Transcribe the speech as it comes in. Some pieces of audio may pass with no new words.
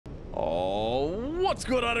Oh, what's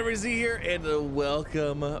going on, everybody? Here, and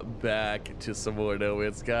welcome back to some more No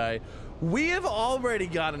Man's Sky. We have already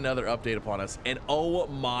got another update upon us, and oh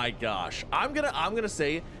my gosh, I'm gonna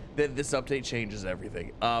say that this update changes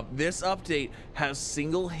everything. This update has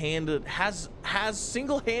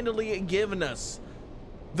single-handedly given us,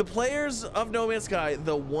 the players of No Man's Sky,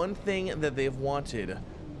 the one thing that they've wanted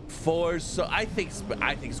for. So I think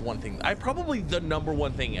it's one thing. Probably the number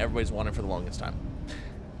one thing everybody's wanted for the longest time.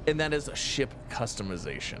 And that is ship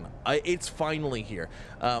customization. It's finally here.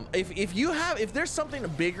 If there's something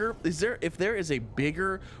bigger, if there is a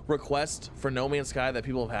bigger request for No Man's Sky that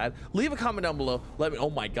people have had, leave a comment down below. Let me. Oh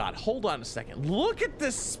my God! Hold on a second. Look at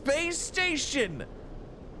this space station.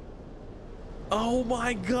 Oh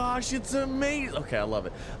my gosh, it's amazing. Okay, I love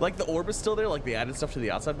it. Like the orbit's still there. Like they added stuff to the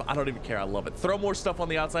outside, but I don't even care. I love it. Throw more stuff on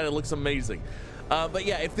the outside. It looks amazing. But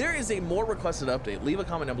yeah, if there is a more requested update, leave a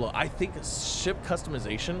comment down below. I think ship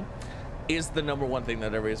customization is the number one thing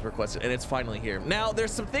that everybody's requested, and it's finally here. Now,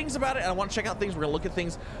 there's some things about it, and I want to check out things. We're gonna look at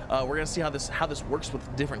things. We're gonna see how this works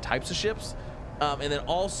with different types of ships, and then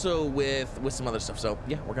also with some other stuff. So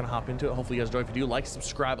yeah, we're gonna hop into it. Hopefully you guys enjoy. If you do, like,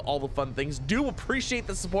 subscribe, all the fun things. Do appreciate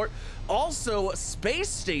the support. Also, space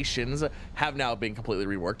stations have now been completely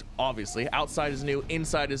reworked. Obviously, outside is new,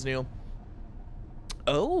 inside is new.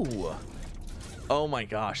 Oh my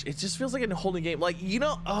gosh, it just feels like a whole new game. Like, you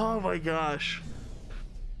know, oh my gosh.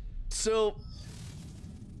 So,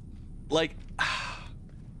 like,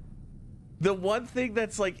 the one thing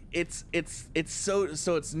that's like, it's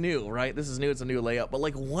new, right? This is new, it's a new layout. But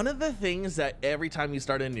like, one of the things that every time you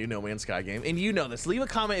start a new No Man's Sky game, and you know this, leave a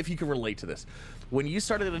comment if you can relate to this. When you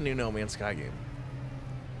started a new No Man's Sky game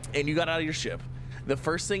and you got out of your ship, the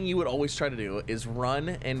first thing you would always try to do is run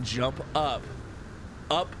and jump up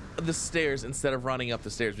the stairs instead of running up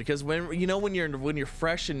the stairs, because when you're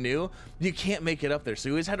fresh and new, you can't make it up there, so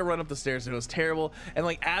you always had to run up the stairs, and it was terrible. And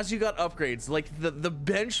like, as you got upgrades, like the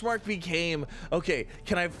benchmark became, okay,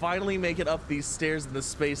 can I finally make it up these stairs in the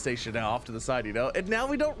space station now off to the side, you know? And now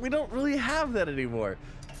we don't really have that anymore.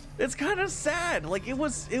 It's kind of sad. Like, it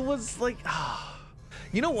was like,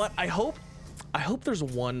 you know what, I hope there's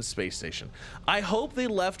one space station. I hope they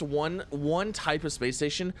left one type of space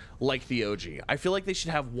station like the OG. I feel like they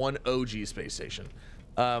should have one OG space station.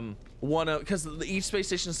 Because each space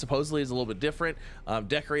station supposedly is a little bit different,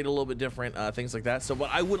 decorated a little bit different, things like that. So what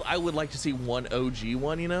I would like to see one OG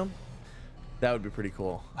one, you know? That would be pretty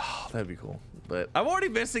cool. Oh, that'd be cool. But I'm already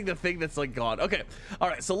missing the thing that's like gone. Okay, all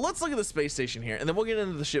right. So let's look at the space station here, and then we'll get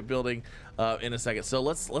into the shipbuilding in a second. So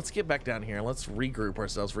let's get back down here. Let's regroup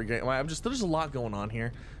ourselves. There's a lot going on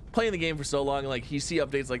here. Playing the game for so long, like you see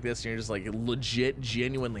updates like this, and you're just like legit,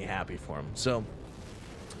 genuinely happy for them. So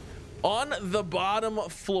on the bottom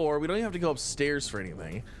floor, we don't even have to go upstairs for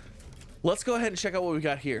anything. Let's go ahead and check out what we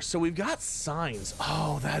got here. So we've got signs.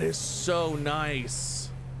 Oh, that is so nice.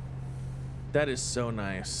 That is so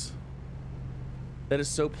nice. That is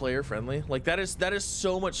so player friendly. Like that is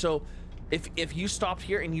so much so. If you stopped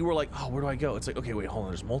here and you were like, oh, where do I go? It's like, okay, wait, hold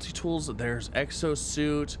on. There's multi-tools. There's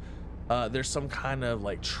exosuit. There's some kind of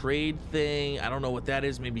like trade thing. I don't know what that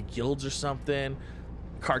is. Maybe guilds or something.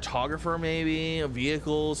 Cartographer, maybe a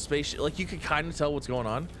vehicle, spaceship. Like you could kind of tell what's going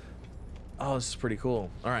on. Oh, this is pretty cool.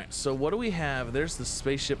 All right, so what do we have? There's the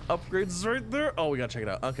spaceship upgrades right there. Oh, we gotta check it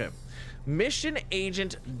out. Okay. Mission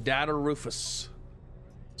Agent Data Rufus.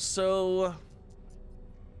 So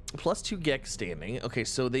 +2 Gek standing. Okay,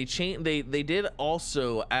 so they did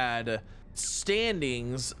also add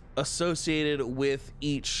standings associated with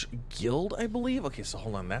each guild, I believe. Okay, so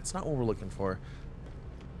hold on, that's not what we're looking for.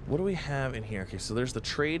 What do we have in here? Okay, so there's the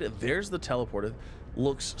trade, there's the teleporter.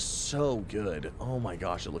 Looks so good. Oh my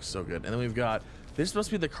gosh, it looks so good. And then we've got, this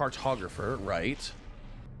must be the cartographer, right?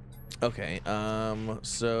 Okay,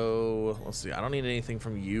 so let's see. I don't need anything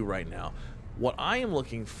from you right now. What I am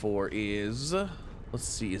looking for is, let's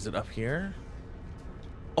see, is it up here?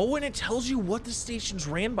 Oh, and it tells you what the station's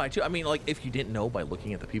ran by too. I mean, like, if you didn't know by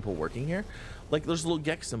looking at the people working here, like there's little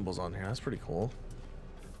Gek symbols on here. That's pretty cool.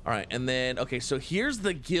 All right, and then, okay, so here's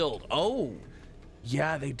the guild. Oh,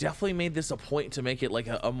 yeah, they definitely made this a point to make it like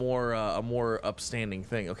a more upstanding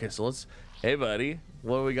thing. Okay, so let's, hey buddy,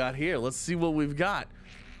 what do we got here? Let's see what we've got.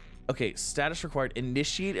 Okay, status required.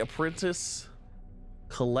 Initiate apprentice.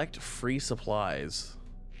 Collect free supplies.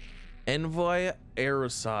 Envoy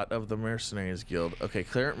Aerosat of the Mercenaries Guild. Okay,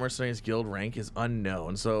 current Mercenaries Guild rank is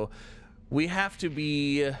unknown. So we have to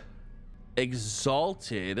be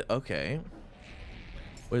exalted. Okay.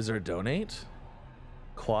 What is there? Donate?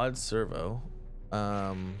 Quad servo.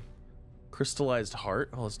 Crystallized heart.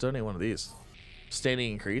 Oh, let's donate one of these.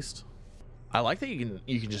 Standing increased. I like that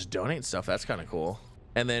you can just donate stuff. That's kind of cool.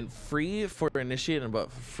 And then free for initiating,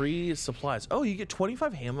 but free supplies. Oh, you get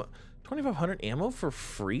 2500 ammo for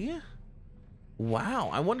free. Wow,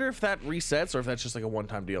 I wonder if that resets or if that's just like a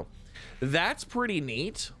one-time deal. That's pretty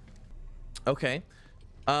neat. Okay,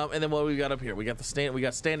 and then what we got up here? We got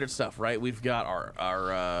standard stuff, right? We've got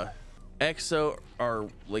our exo, our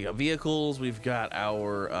like vehicles. We've got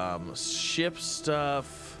our ship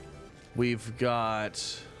stuff. We've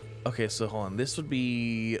got. Okay, so hold on. This would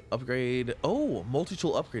be upgrade. Oh,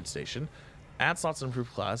 multi-tool upgrade station. Add slots and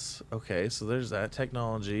improve class. Okay, so there's that.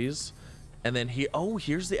 Technologies. And then here, oh,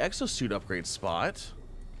 here's the exosuit upgrade spot.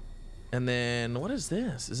 And then what is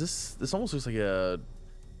this? Is this almost looks like a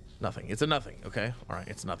nothing. It's a nothing. Okay, all right,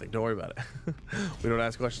 it's nothing. Don't worry about it. We don't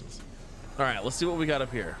ask questions. All right, let's see what we got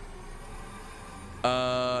up here.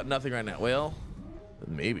 Nothing right now. Well,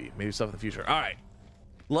 maybe stuff in the future. All right,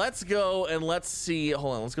 let's go and let's see.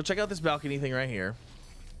 Hold on, let's go check out this balcony thing right here.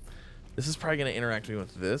 This is probably going to interact me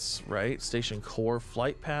with this, right? Station core,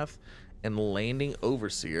 flight path, and landing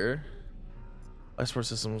overseer. Export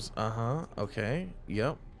systems. Okay.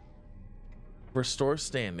 Yep. Restore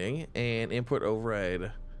standing and input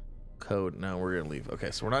override code. No, we're gonna leave.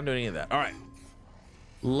 Okay, so we're not doing any of that. All right,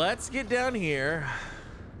 let's get down here.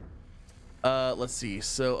 Let's see.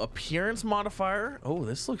 So appearance modifier. Oh,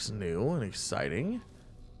 this looks new and exciting.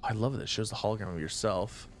 I love that. It shows the hologram of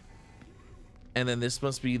yourself. And then this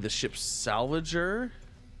must be the ship salvager.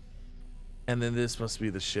 And then this must be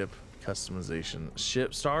the ship customization.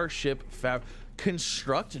 Starship fab.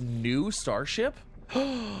 Construct new starship.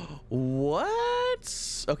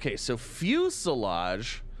 What? Okay, so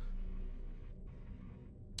fuselage.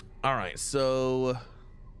 All right, so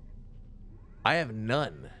I have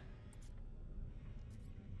none.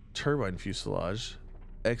 Turbine fuselage,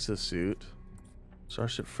 exosuit,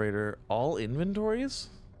 starship freighter, all inventories.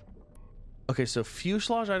 Okay, so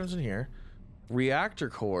fuselage items in here, reactor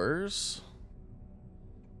cores.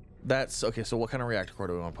 That's okay. So what kind of reactor core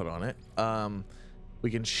do we want to put on it?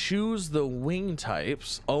 We can choose the wing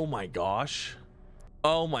types. Oh my gosh.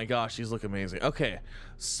 Oh my gosh, these look amazing. Okay,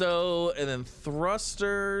 so and then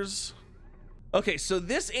thrusters. Okay, so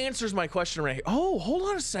this answers my question right here. Oh, hold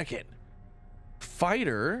on a second.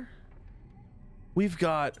 Fighter. We've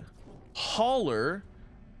got hauler,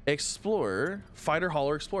 explorer, fighter,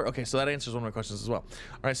 hauler, explorer. Okay, so that answers one of my questions as well.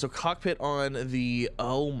 All right, so cockpit on the,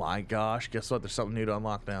 oh my gosh, guess what? There's something new to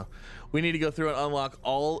unlock now. We need to go through and unlock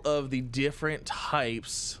all of the different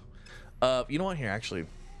types of, you know what, here, actually,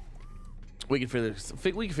 we can figure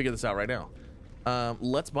this out right now.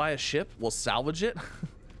 Let's buy a ship. We'll salvage it.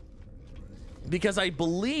 Because I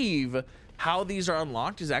believe how these are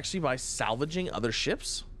unlocked is actually by salvaging other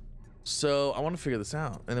ships. So I want to figure this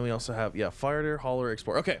out. And then we also have, yeah, fighter, hauler,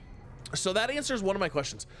 explorer. Okay, so that answers one of my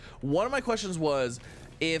questions. One of my questions was,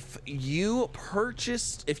 if you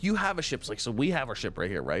have a ship, like, so we have our ship right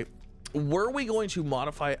here, right? Were we going to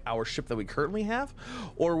modify our ship that we currently have,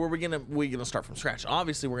 or were we gonna start from scratch?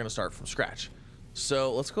 Obviously, we're gonna start from scratch.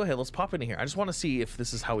 So let's go ahead. Let's pop into here. I just want to see if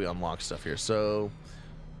this is how we unlock stuff here. So,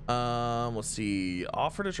 let's see.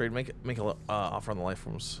 Offer to trade. Make an offer on the life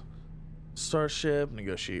forms. Starship.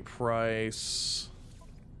 Negotiate price.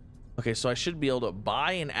 Okay, so I should be able to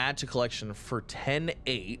buy and add to collection for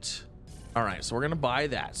 10.8. All right, so we're gonna buy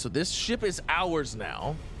that. So this ship is ours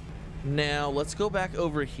now. Now let's go back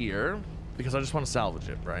over here because I just want to salvage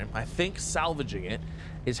it, right? I think salvaging it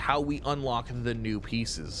is how we unlock the new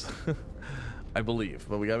pieces. I believe,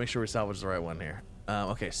 but we gotta make sure we salvage the right one here.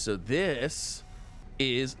 Okay, so this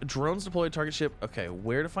is drones deployed, target ship. Okay,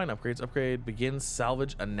 where to find upgrades? Upgrade, begin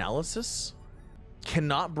salvage analysis.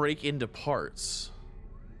 Cannot break into parts.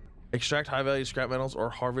 Extract high value scrap metals or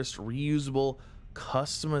harvest reusable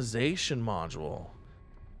customization module.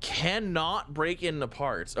 Cannot break into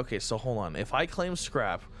parts. Okay, so hold on. If I claim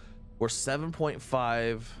scrap, we're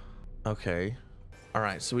 7.5. Okay. All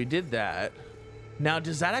right, so we did that. Now,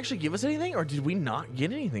 does that actually give us anything, or did we not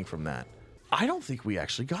get anything from that? I don't think we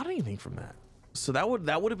actually got anything from that. So that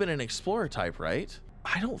would have been an explorer type, right?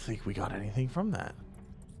 I don't think we got anything from that.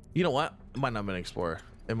 You know what? It might not have been an explorer.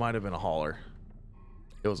 It might have been a hauler.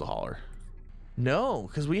 It was a hauler. No,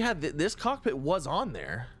 because we had this cockpit was on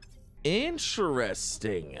there.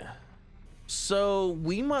 Interesting. So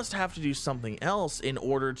we must have to do something else in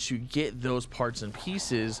order to get those parts and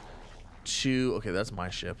pieces to, okay, that's my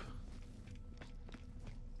ship.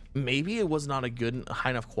 Maybe it was not a good, high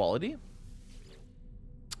enough quality.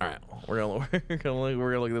 All right, we're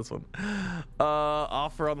gonna look at this one.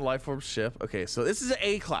 Offer on the life form ship. Okay, so this is an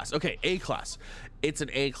A class. Okay, A class. It's an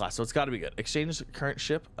A class, so it's got to be good. Exchange current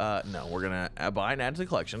ship. No, we're gonna buy and add to the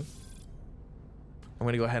collection. I'm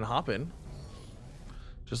gonna go ahead and hop in,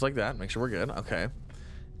 just like that. Make sure we're good. Okay.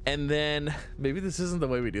 And then maybe this isn't the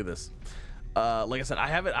way we do this. Like I said, I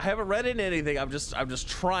haven't read into anything. I'm just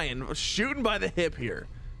trying, shooting by the hip here.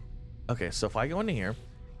 Okay, so if I go into here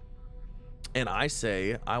and I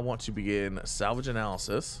say I want to begin salvage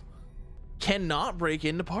analysis, cannot break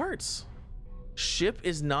into parts. Ship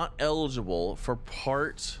is not eligible for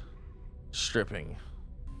part stripping.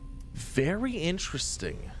 Very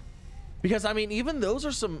interesting. Because I mean, even those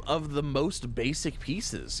are some of the most basic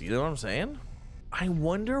pieces. You know what I'm saying? I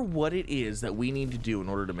wonder what it is that we need to do in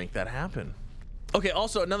order to make that happen. Okay,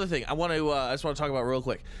 also another thing I just want to talk about real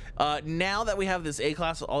quick. Now that we have this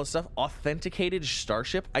A-class, all this stuff, authenticated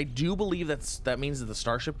starship, I do believe that means that the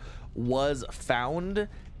starship was found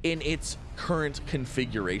in its current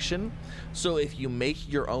configuration. So if you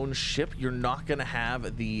make your own ship, you're not gonna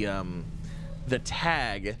have the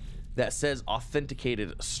tag that says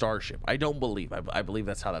authenticated starship. I don't believe. I believe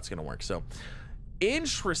that's how that's gonna work. So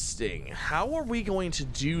interesting. How are we going to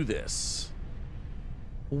do this?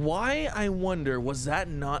 Why, I wonder, was that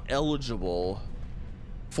not eligible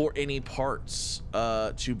for any parts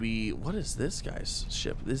to be... What is this guy's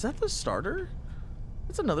ship? Is that the starter?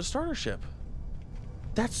 That's another starter ship.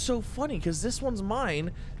 That's so funny because this one's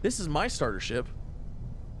mine. This is my starter ship.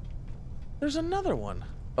 There's another one.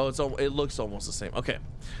 Oh, it looks almost the same. Okay.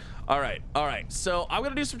 All right. So I'm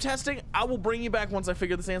gonna do some testing. I will bring you back once I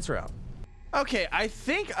figure this answer out. Okay, I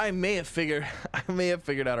think I may have figured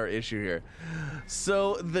out our issue here.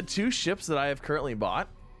 So the two ships that I have currently bought,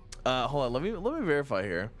 hold on, let me verify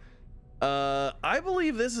here. I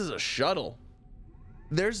believe this is a shuttle.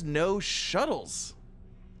 There's no shuttles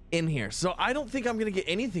in here, so I don't think I'm gonna get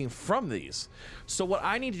anything from these. So what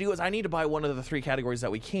I need to do is I need to buy one of the three categories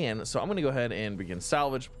that we can. So I'm gonna go ahead and begin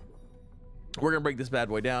salvage. We're gonna break this bad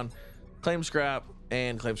boy down, claim scrap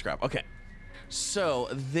and claim scrap. Okay. So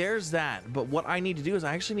there's that, but what I need to do is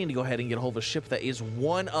I actually need to go ahead and get a hold of a ship that is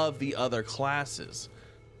one of the other classes.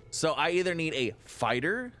 So I either need a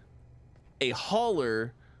fighter, a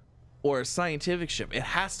hauler, or a scientific ship. It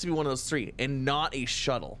has to be one of those three and not a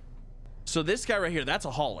shuttle. So this guy right here, that's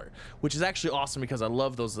a hauler, which is actually awesome because I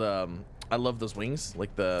love those wings,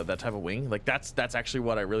 like that type of wing. Like that's actually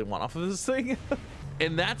what I really want off of this thing.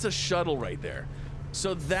 And that's a shuttle right there.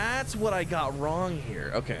 So that's what I got wrong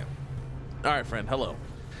here. Okay. All right, friend, hello.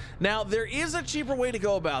 Now there is a cheaper way to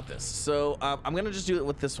go about this. So I'm gonna just do it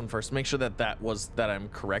with this one first. Make sure that I'm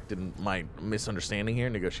correct in my misunderstanding here.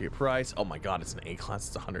 Negotiate price. Oh my God, it's an A-class,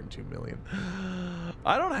 it's 102 million.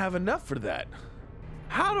 I don't have enough for that.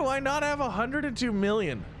 How do I not have 102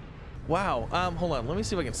 million? Wow, hold on, let me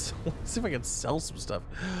see if I can sell some stuff.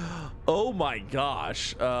 Oh my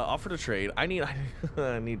gosh, offer to trade. I need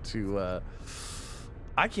to,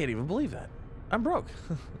 I can't even believe that. I'm broke.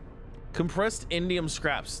 Compressed indium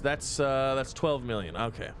scraps. That's 12 million.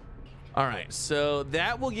 Okay. All right. So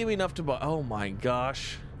that will give me enough to buy. Oh my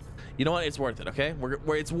gosh. You know what? It's worth it. Okay.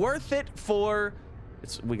 It's worth it for.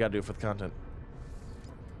 We gotta do it for the content.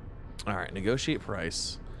 All right. Negotiate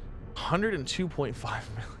price. 102.5 million.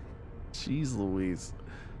 Jeez Louise.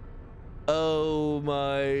 Oh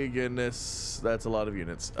my goodness. That's a lot of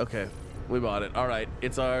units. Okay. We bought it. All right.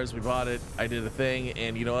 It's ours. We bought it. I did a thing,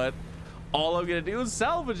 and you know what? All I'm gonna do is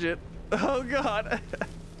salvage it. Oh God.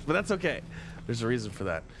 But that's okay. There's a reason for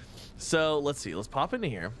that. So let's see. Let's pop into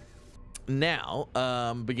here. Now,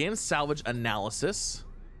 begin salvage analysis.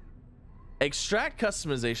 Extract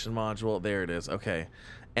customization module. There it is. Okay.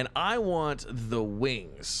 And I want the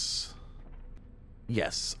wings.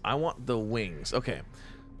 Yes, I want the wings. Okay.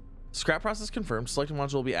 Scrap process confirmed. Selected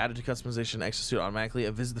module will be added to customization exosuit automatically.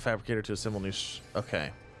 Visit the fabricator to assemble new.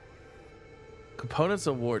 Okay. Components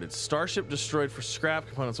awarded. Starship destroyed for scrap.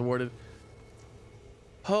 Components awarded.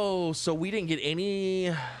 Oh, so we didn't get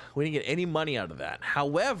any money out of that.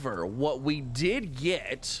 However, what we did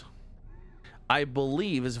get, I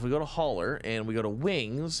believe, is if we go to hauler and we go to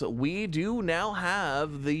wings, we do now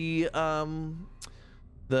have the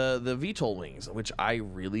VTOL wings, which I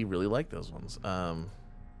really like those ones.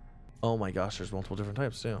 Oh my gosh, there's multiple different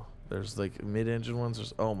types too. There's like mid-engine ones.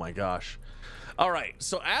 There's, oh my gosh. All right,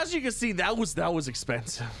 so as you can see, that was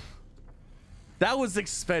expensive. That was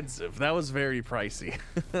expensive. That was very pricey.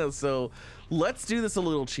 So let's do this a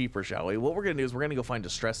little cheaper, shall we? What we're gonna do is we're gonna go find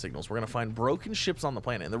distress signals. We're gonna find broken ships on the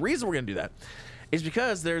planet. And the reason we're gonna do that is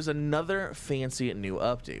because there's another fancy new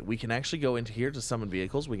update. We can actually go into here to summon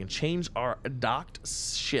vehicles. We can change our docked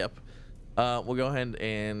ship. We'll go ahead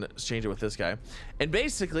and change it with this guy. And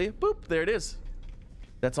basically, boop, there it is.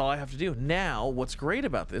 That's all I have to do. Now, what's great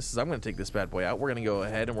about this is I'm going to take this bad boy out. We're going to go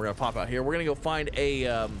ahead and we're going to pop out here. We're going to go find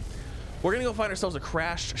a, we're going to go find ourselves a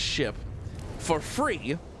crashed ship for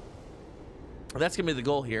free. That's going to be the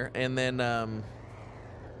goal here. And then,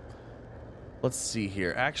 Let's see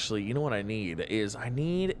here. Actually, you know what I need is I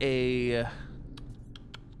need a...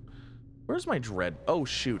 Where's my dread? Oh,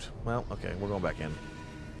 shoot. Well, okay, we're going back in.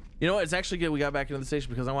 You know what? It's actually good we got back into the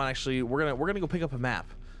station because I want actually... We're gonna go pick up a map.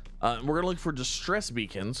 We're gonna look for distress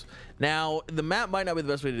beacons. Now, the map might not be the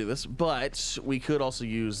best way to do this, but we could also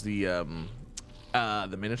use the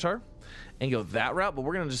Minotaur and go that route. But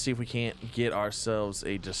we're gonna just see if we can't get ourselves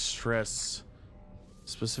a distress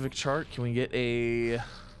specific chart. Can we get a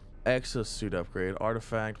exosuit upgrade?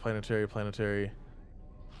 Artifact, planetary,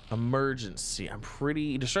 emergency. I'm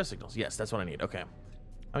pretty distress signals. Yes, that's what I need. Okay.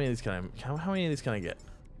 How many of these can I get?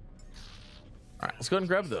 All right, let's go ahead and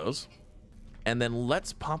grab those. And then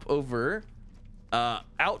let's pop over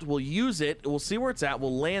out. We'll use it. We'll see where it's at.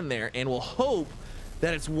 We'll land there and we'll hope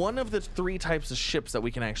that it's one of the 3 types of ships that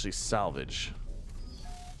we can actually salvage.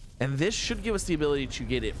 And this should give us the ability to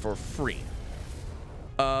get it for free.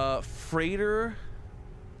 Freighter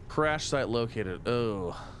crash site located.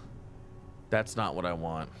 Oh, that's not what I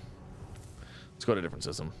want. Let's go to a different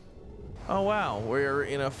system. Oh, wow. We're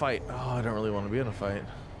in a fight. Oh, I don't really want to be in a fight.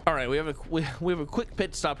 All right, we have a quick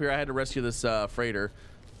pit stop here. I had to rescue this freighter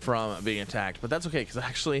from being attacked, but that's okay because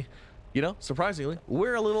actually, you know, surprisingly,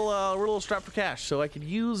 we're a little strapped for cash, so I could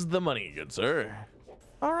use the money, good sir.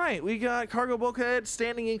 All right, we got cargo bulkhead,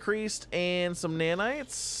 standing increased, and some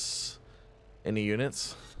nanites. Any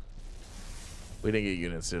units? We didn't get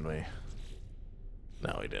units, did we?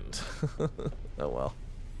 No, we didn't. Oh well.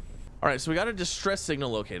 All right, so we got a distress signal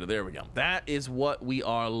located. There we go. That is what we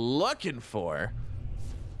are looking for.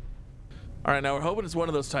 All right, now we're hoping it's one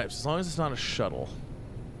of those types, as long as it's not a shuttle.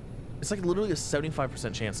 It's like literally a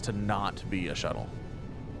 75% chance to not be a shuttle.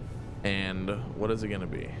 And what is it going to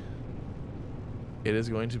be? It is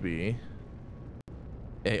going to be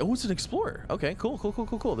oh, it's an explorer. Okay,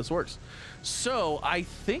 cool. This works. So I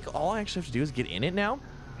think all I actually have to do is get in it now.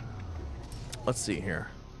 Let's see here.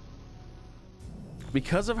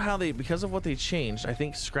 Because of what they changed, I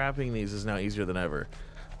think scrapping these is now easier than ever.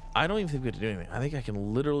 I don't even think we have to do anything. I think I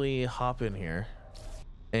can literally hop in here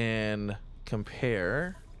and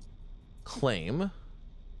compare, claim.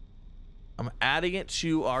 I'm adding it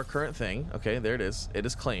to our current thing. Okay, there it is. It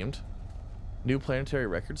is claimed. New planetary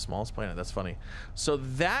record, smallest planet. That's funny. So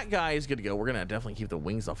that guy is good to go. We're gonna definitely keep the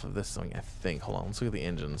wings off of this thing, I think. Hold on, let's look at the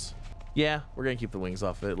engines. Yeah, we're gonna keep the wings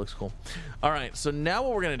off of it. It looks cool. All right, so now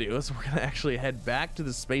what we're gonna do is we're gonna actually head back to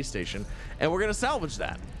the space station and we're gonna salvage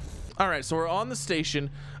that. All right, so we're on the station.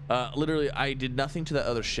 Literally, I did nothing to that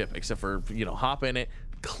other ship except for, you know, hop in it,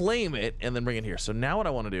 claim it, and then bring it here. So now what I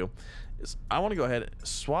want to do is I want to go ahead,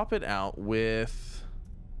 swap it out with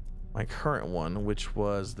my current one, which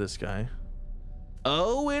was this guy.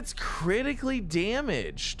 Oh, it's critically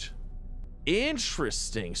damaged.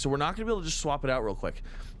 Interesting. So we're not going to be able to just swap it out real quick.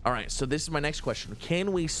 All right, so this is my next question.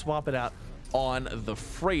 Can we swap it out on the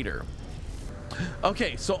freighter?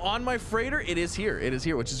 Okay, so on my freighter, it is here. It is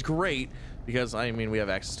here, which is great because, I mean, we have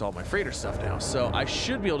access to all my freighter stuff now. So I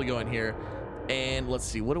should be able to go in here and let's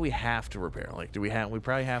see, what do we have to repair? Like, we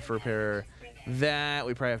probably have to repair that.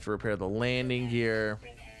 We probably have to repair the landing gear.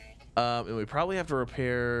 And we probably have to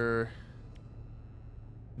repair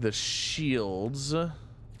the shields. All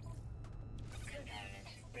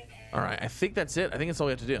right, I think that's it. I think that's all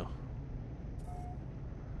we have to do.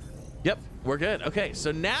 Yep, we're good. Okay,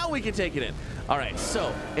 so now we can take it in. All right,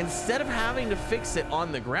 so instead of having to fix it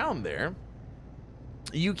on the ground there,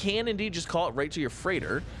 you can indeed just call it right to your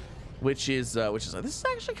freighter, which is this is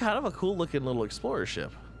actually kind of a cool looking little explorer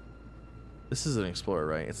ship. This is an explorer,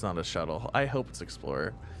 right? It's not a shuttle. I hope it's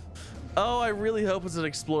explorer. Oh, I really hope it's an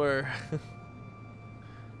explorer.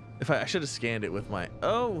 I should have scanned it with my,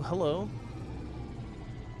 oh, hello.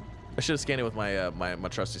 I should have scanned it with my my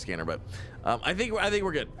trusty scanner, but I think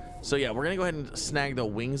we're good. So yeah, we're gonna go ahead and snag the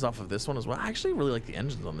wings off of this one as well. I actually really like the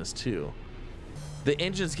engines on this too. The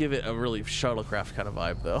engines give it a really shuttlecraft kind of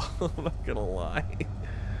vibe, though. I'm not gonna lie.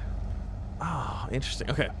 Oh,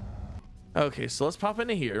 interesting. Okay. Okay, so let's pop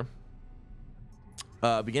into here.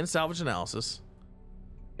 Begin salvage analysis.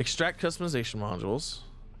 Extract customization modules.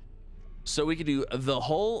 So we could do the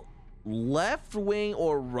whole left wing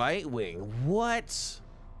or right wing. What?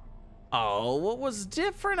 Oh, what was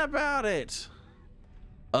different about it?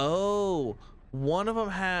 Oh, one of them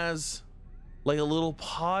has like a little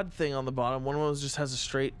pod thing on the bottom. One of them just has a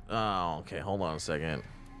straight. Oh, okay. Hold on a second.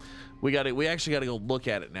 We actually got to go look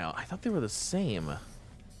at it now. I thought they were the same.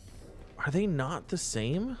 Are they not the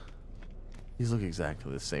same? These look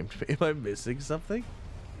exactly the same to me. Am I missing something?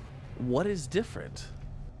 What is different?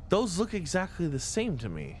 Those look exactly the same to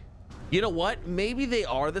me. You know what? Maybe they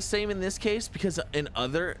are the same in this case because in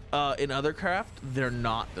other craft they're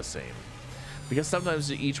not the same. because sometimes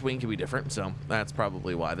each wing can be different, so that's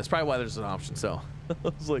probably why. That's probably why there's an option. So I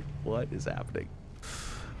was like, what is happening?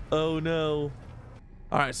 Oh no.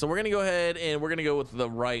 All right, so we're gonna go ahead and we're gonna go with the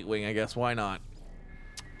right wing, I guess. Why not?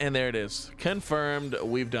 And there it is, confirmed.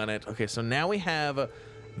 We've done it. Okay, so now we have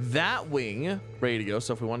that wing ready to go.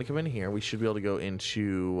 So if we want to come in here, we should be able to go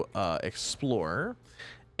into explore,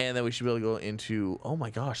 and then we should be able to go into, oh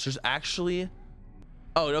my gosh, there's actually,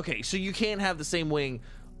 oh, okay, so you can't have the same wing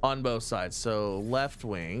on both sides. So left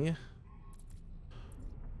wing,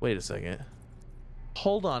 wait a second,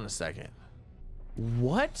 hold on a second,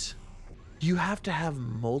 what? You have to have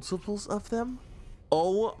multiples of them?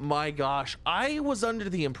 Oh my gosh, I was under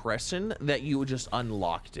the impression that you just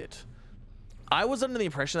unlocked it. I was under the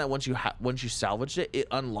impression that once you salvaged it, it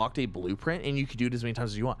unlocked a blueprint and you could do it as many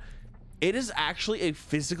times as you want. It is actually a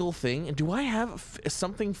physical thing. And do I have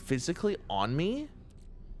something physically on me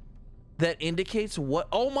that indicates what?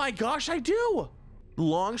 Oh my gosh, I do.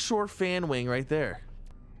 Longshore fan wing right there.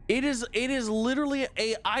 It is literally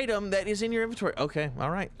a item that is in your inventory. Okay, all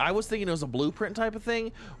right. I was thinking it was a blueprint type of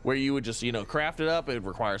thing where you would just, you know, craft it up. It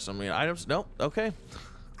requires some items. Nope. Okay.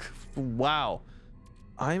 Wow.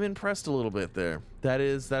 I'm impressed a little bit there. That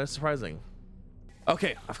is surprising.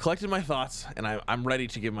 Okay, I've collected my thoughts and I'm ready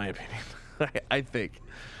to give my opinion. I think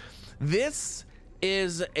this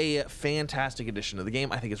is a fantastic addition to the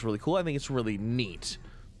game. I think it's really cool. I think it's really neat.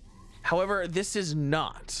 However, this is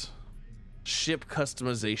not ship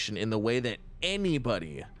customization in the way that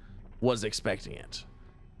anybody was expecting it.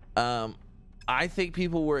 I think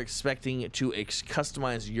people were expecting to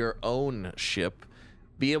customize your own ship,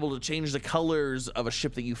 be able to change the colors of a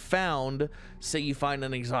ship that you found. Say you find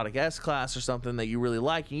an exotic S-class or something that you really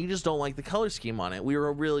like and you just don't like the color scheme on it. We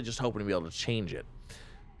were really just hoping to be able to change it.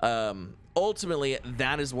 Ultimately,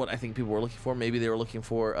 that is what I think people were looking for. Maybe they were looking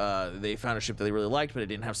for, they found a ship that they really liked, but it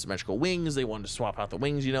didn't have symmetrical wings. They wanted to swap out the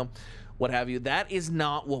wings, you know, what have you. That is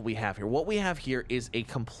not what we have here. What we have here is a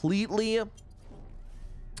completely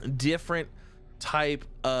different type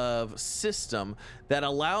of system that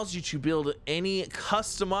allows you to build any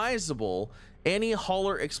customizable, any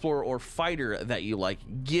hauler, explorer, or fighter that you like,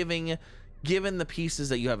 given the pieces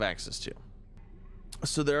that you have access to.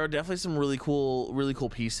 So there are definitely some really cool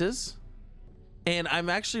pieces, and I'm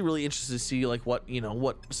actually really interested to see like what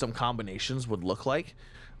some combinations would look like.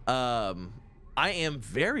 I am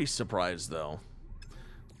very surprised though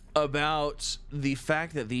about the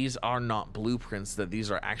fact that these are not blueprints, that these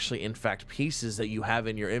are actually in fact pieces that you have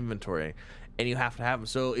in your inventory and you have to have them.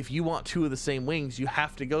 So if you want two of the same wings, you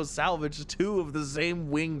have to go salvage two of the same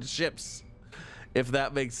winged ships, if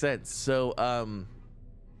that makes sense. So a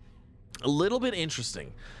little bit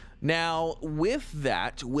interesting. Now, with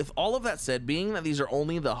all of that said, being that these are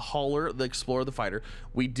only the hauler, the explorer, the fighter,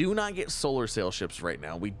 we do not get solar sail ships right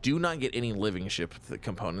now. We do not get any living ship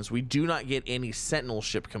components. We do not get any sentinel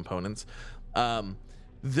ship components.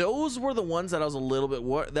 Those were the ones that I was a little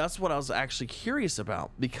bit, that's what I was actually curious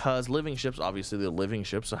about, because living ships, obviously the living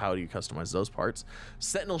ships, so how do you customize those parts?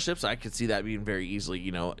 Sentinel ships, I could see that being very easily,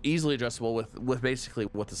 you know, easily adjustable with basically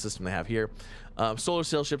what the system they have here. Solar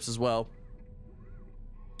sail ships as well.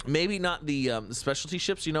 Maybe not the specialty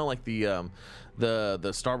ships, you know, like the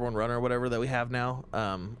Starborn Runner or whatever that we have now.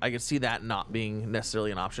 I could see that not being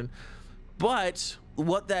necessarily an option. But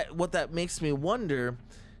what that makes me wonder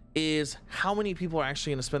is how many people are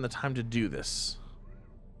actually going to spend the time to do this,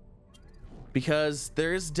 because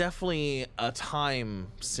there is definitely a time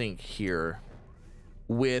sink here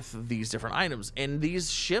with these different items, and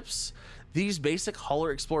these ships, these basic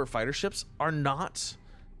hauler, explorer, fighter ships are not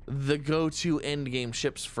the go-to end game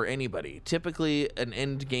ships for anybody. Typically an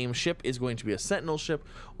end game ship is going to be a sentinel ship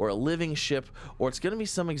or a living ship, or it's going to be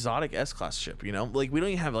some exotic S-class ship, you know, like we don't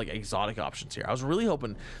even have like exotic options here. I was really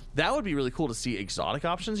hoping that would be really cool to see exotic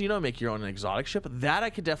options, you know, make your own exotic ship. That I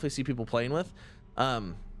could definitely see people playing with.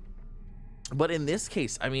 But in this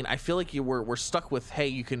case, I mean, I feel like we're stuck with, hey,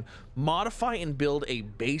 you can modify and build a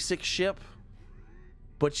basic ship,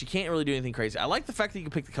 but you can't really do anything crazy. I like the fact that you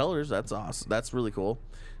can pick the colors. That's awesome. That's really cool.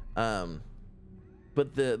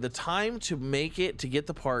 But the time to make it, to get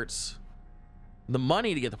the parts, the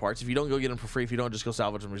money to get the parts, if you don't go get them for free, if you don't just go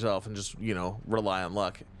salvage them yourself and just, you know, rely on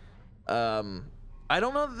luck. I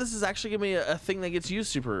don't know that this is actually gonna be a thing that gets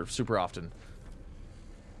used super often.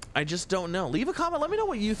 I just don't know. Leave a comment. Let me know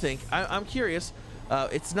what you think. I'm curious.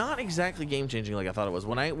 It's not exactly game changing like I thought it was.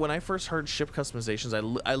 When I first heard ship customizations,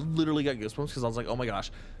 I literally got goosebumps, because I was like, oh my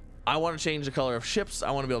gosh, I want to change the color of ships.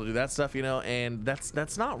 I want to be able to do that stuff, you know, and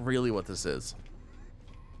that's not really what this is.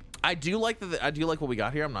 I do like what we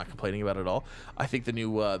got here. I'm not complaining about it at all. I think the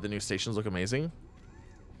new stations look amazing.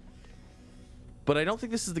 but I don't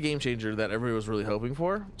think this is the game changer that everybody was really hoping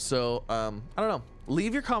for. So I don't know.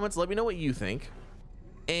 Leave your comments. Let me know what you think.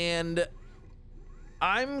 And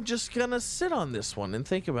I'm just gonna sit on this one and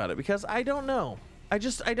think about it because I don't know. I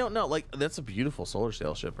don't know. Like, that's a beautiful solar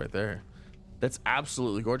sail ship right there. That's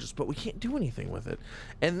absolutely gorgeous, but we can't do anything with it.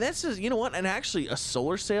 And this is, you know what? And actually, a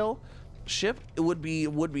solar sail ship, it would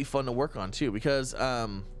be fun to work on too, because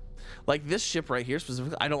like this ship right here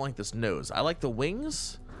specifically, I don't like this nose. I like the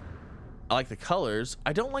wings. I like the colors.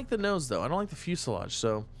 I don't like the nose though. I don't like the fuselage.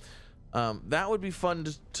 So that would be fun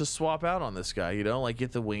to swap out on this guy. You know, like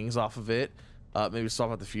get the wings off of it. Maybe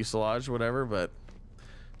swap out the fuselage or whatever. But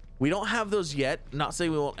we don't have those yet. Not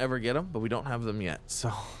saying we won't ever get them, but we don't have them yet.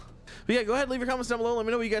 So. But yeah, go ahead, leave your comments down below. Let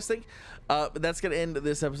me know what you guys think. But that's gonna end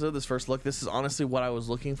this episode, this first look. This is honestly what I was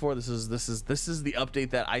looking for. This is the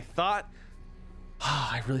update that I thought.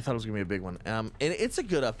 I really thought it was gonna be a big one. And it's a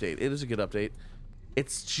good update. It is a good update.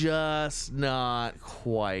 It's just not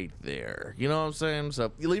quite there. You know what I'm saying?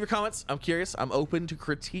 So you leave your comments. I'm curious. I'm open to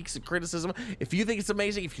critiques and criticism. If you think it's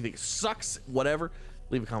amazing, if you think it sucks, whatever,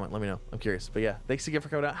 leave a comment. Let me know. I'm curious. But yeah, thanks again for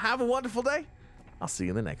coming out. Have a wonderful day. I'll see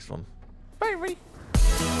you in the next one. Bye, everybody.